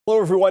Hello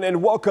everyone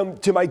and welcome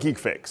to my Geek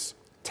Fix,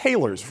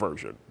 Taylor's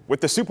version. With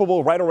the Super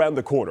Bowl right around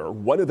the corner,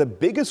 one of the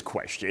biggest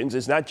questions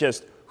is not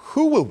just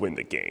who will win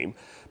the game,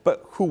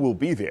 but who will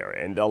be there.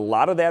 And a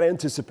lot of that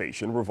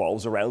anticipation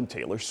revolves around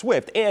Taylor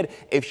Swift and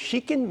if she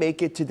can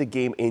make it to the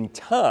game in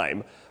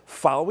time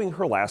following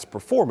her last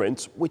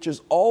performance, which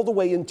is all the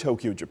way in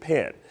Tokyo,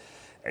 Japan.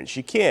 And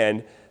she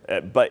can,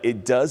 but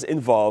it does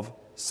involve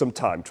some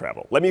time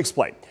travel. Let me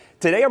explain.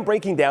 Today I'm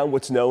breaking down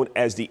what's known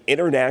as the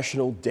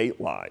international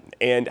dateline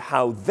and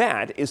how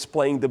that is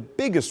playing the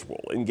biggest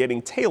role in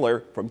getting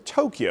Taylor from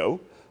Tokyo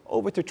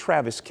over to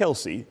Travis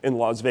Kelce in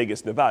Las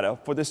Vegas, Nevada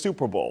for the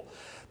Super Bowl.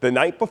 The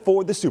night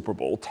before the Super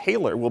Bowl,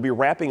 Taylor will be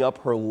wrapping up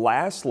her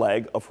last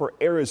leg of her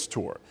Eras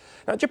tour.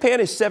 Now, Japan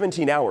is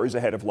 17 hours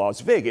ahead of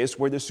Las Vegas,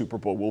 where the Super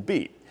Bowl will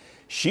be.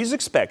 She's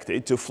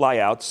expected to fly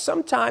out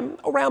sometime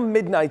around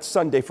midnight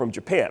Sunday from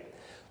Japan.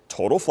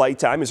 Total flight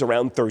time is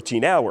around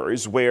 13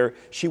 hours, where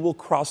she will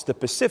cross the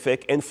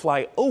Pacific and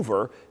fly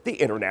over the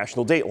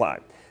international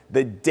dateline.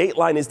 The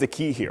dateline is the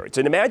key here. It's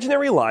an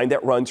imaginary line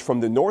that runs from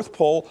the North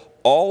Pole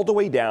all the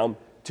way down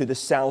to the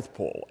South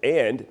Pole,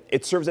 and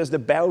it serves as the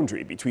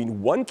boundary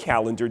between one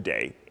calendar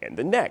day and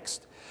the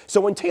next. So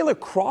when Taylor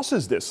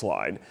crosses this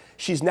line,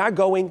 she's now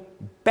going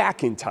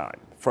back in time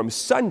from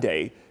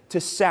Sunday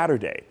to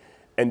Saturday,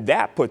 and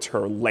that puts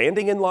her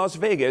landing in Las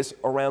Vegas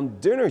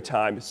around dinner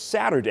time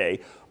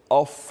Saturday,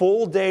 a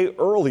full day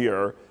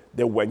earlier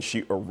than when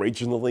she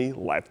originally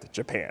left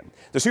Japan.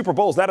 The Super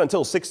Bowl is not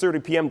until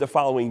 6:30 p.m. the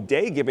following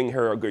day, giving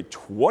her a good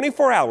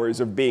 24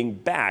 hours of being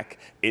back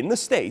in the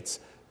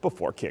States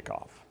before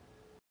kickoff.